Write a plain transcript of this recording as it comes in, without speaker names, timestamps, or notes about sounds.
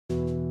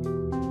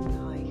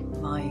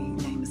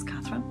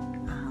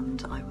Catherine,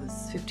 and I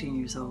was 15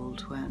 years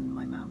old when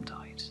my mum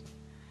died.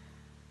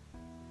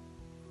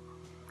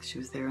 She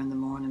was there in the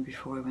morning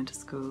before I went to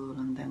school,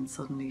 and then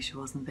suddenly she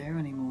wasn't there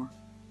anymore.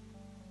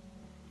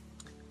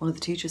 One of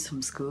the teachers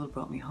from school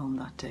brought me home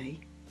that day.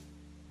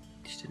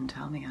 She didn't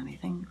tell me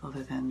anything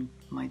other than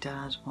my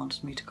dad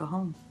wanted me to go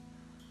home.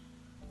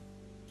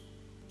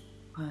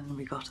 When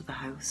we got to the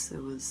house,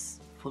 it was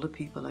full of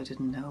people I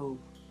didn't know,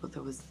 but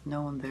there was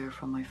no one there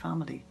from my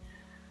family.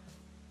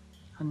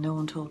 And no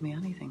one told me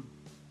anything.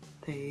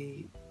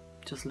 They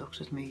just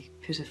looked at me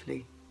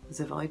pitifully, as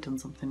if I'd done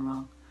something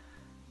wrong.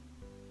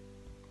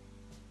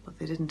 But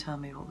they didn't tell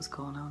me what was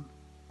going on.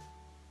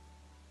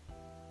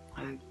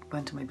 I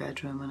went to my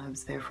bedroom and I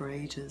was there for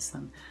ages,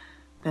 and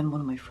then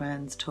one of my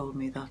friends told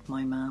me that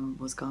my mum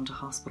was gone to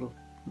hospital,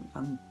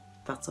 and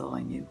that's all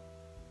I knew.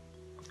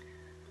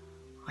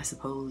 I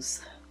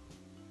suppose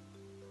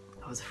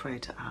I was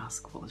afraid to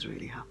ask what was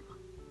really happening.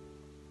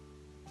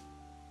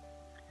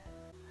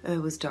 It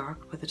was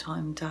dark by the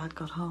time Dad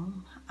got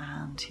home,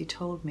 and he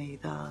told me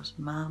that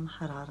Mum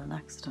had had an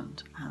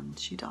accident and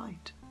she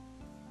died.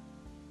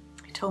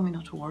 He told me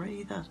not to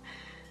worry, that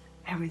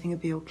everything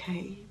would be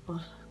okay, but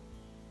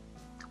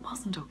it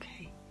wasn't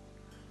okay.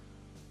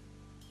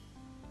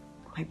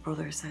 My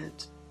brother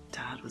said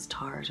Dad was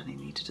tired and he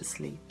needed to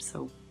sleep,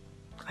 so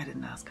I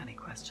didn't ask any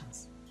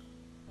questions.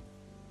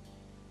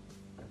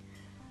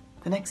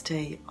 The next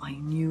day, I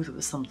knew there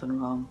was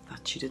something wrong,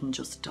 that she didn't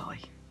just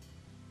die.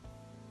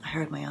 I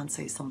heard my aunt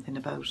say something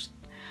about,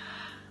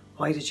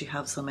 why did she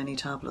have so many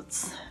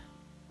tablets?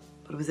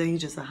 But it was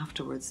ages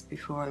afterwards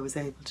before I was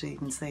able to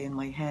even say in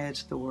my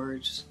head the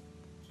word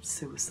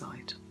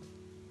suicide.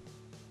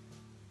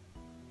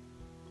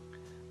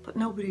 But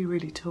nobody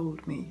really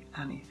told me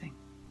anything.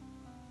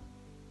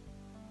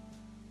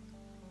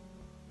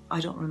 I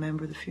don't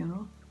remember the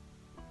funeral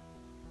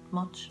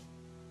much.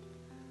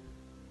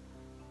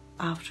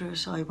 After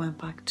it, I went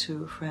back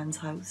to a friend's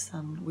house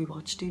and we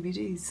watched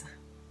DVDs.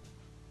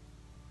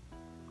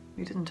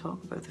 We didn't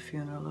talk about the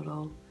funeral at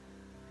all.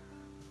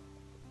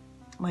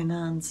 My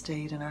nan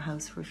stayed in our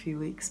house for a few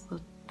weeks,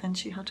 but then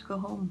she had to go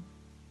home.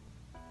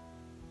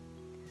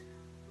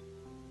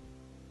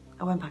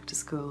 I went back to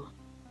school.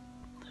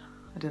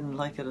 I didn't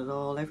like it at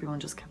all. Everyone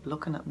just kept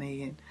looking at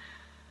me,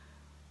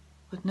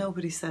 but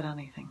nobody said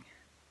anything.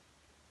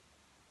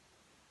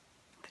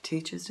 The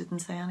teachers didn't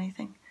say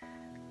anything.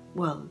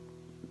 Well,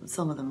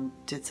 some of them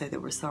did say they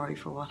were sorry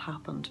for what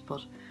happened,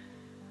 but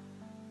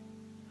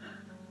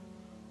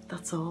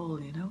that's all,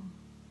 you know.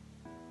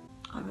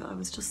 I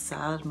was just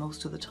sad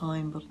most of the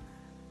time, but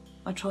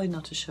I tried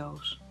not to show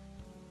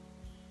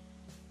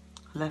it.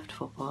 I left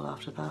football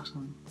after that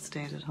and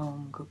stayed at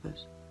home a good bit.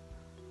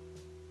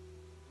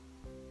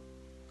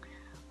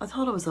 I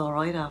thought it was all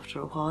right after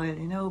a while,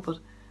 you know, but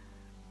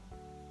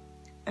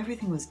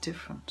everything was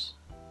different.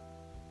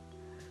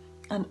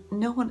 And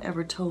no one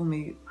ever told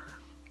me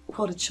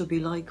what it should be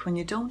like when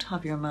you don't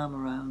have your mum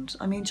around.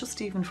 I mean, just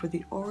even for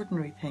the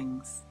ordinary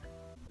things.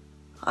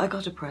 I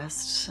got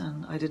depressed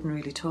and I didn't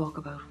really talk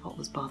about what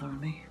was bothering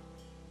me.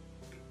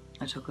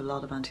 I took a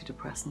lot of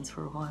antidepressants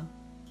for a while.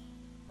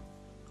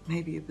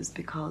 Maybe it was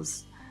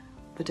because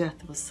the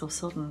death was so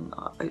sudden.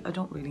 I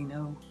don't really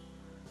know.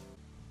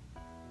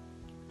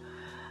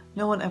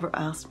 No one ever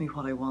asked me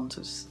what I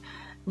wanted.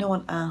 No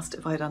one asked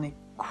if I had any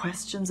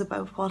questions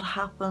about what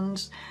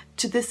happened.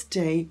 To this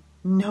day,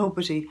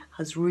 nobody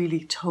has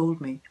really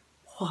told me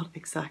what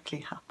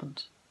exactly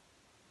happened.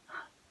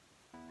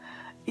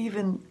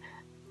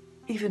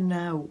 Even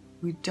now,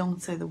 we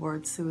don't say the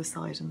word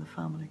suicide in the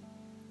family.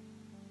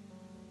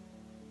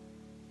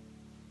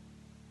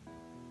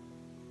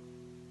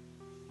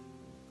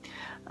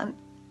 And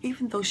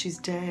even though she's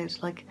dead,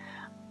 like,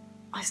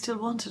 I still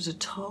wanted to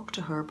talk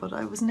to her, but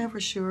I was never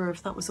sure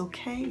if that was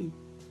okay.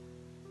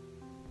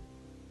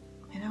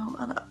 You know,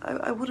 and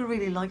I would have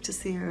really liked to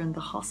see her in the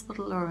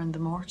hospital or in the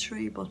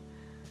mortuary, but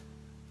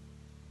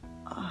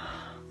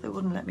they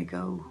wouldn't let me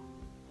go.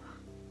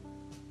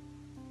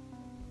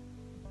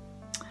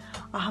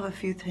 I have a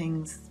few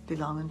things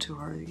belonging to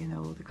her, you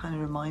know, that kind of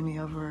remind me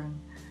of her and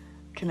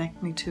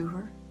connect me to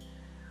her.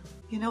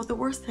 You know, the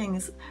worst thing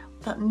is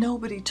that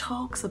nobody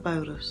talks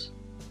about it.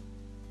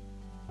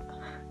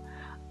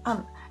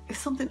 And if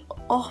something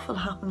awful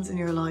happens in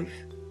your life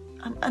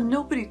and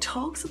nobody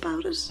talks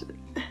about it,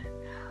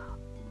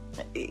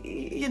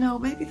 you know,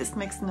 maybe this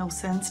makes no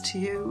sense to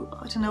you,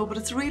 I don't know, but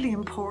it's really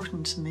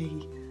important to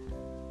me.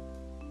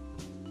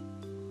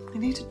 We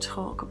need to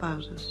talk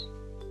about it.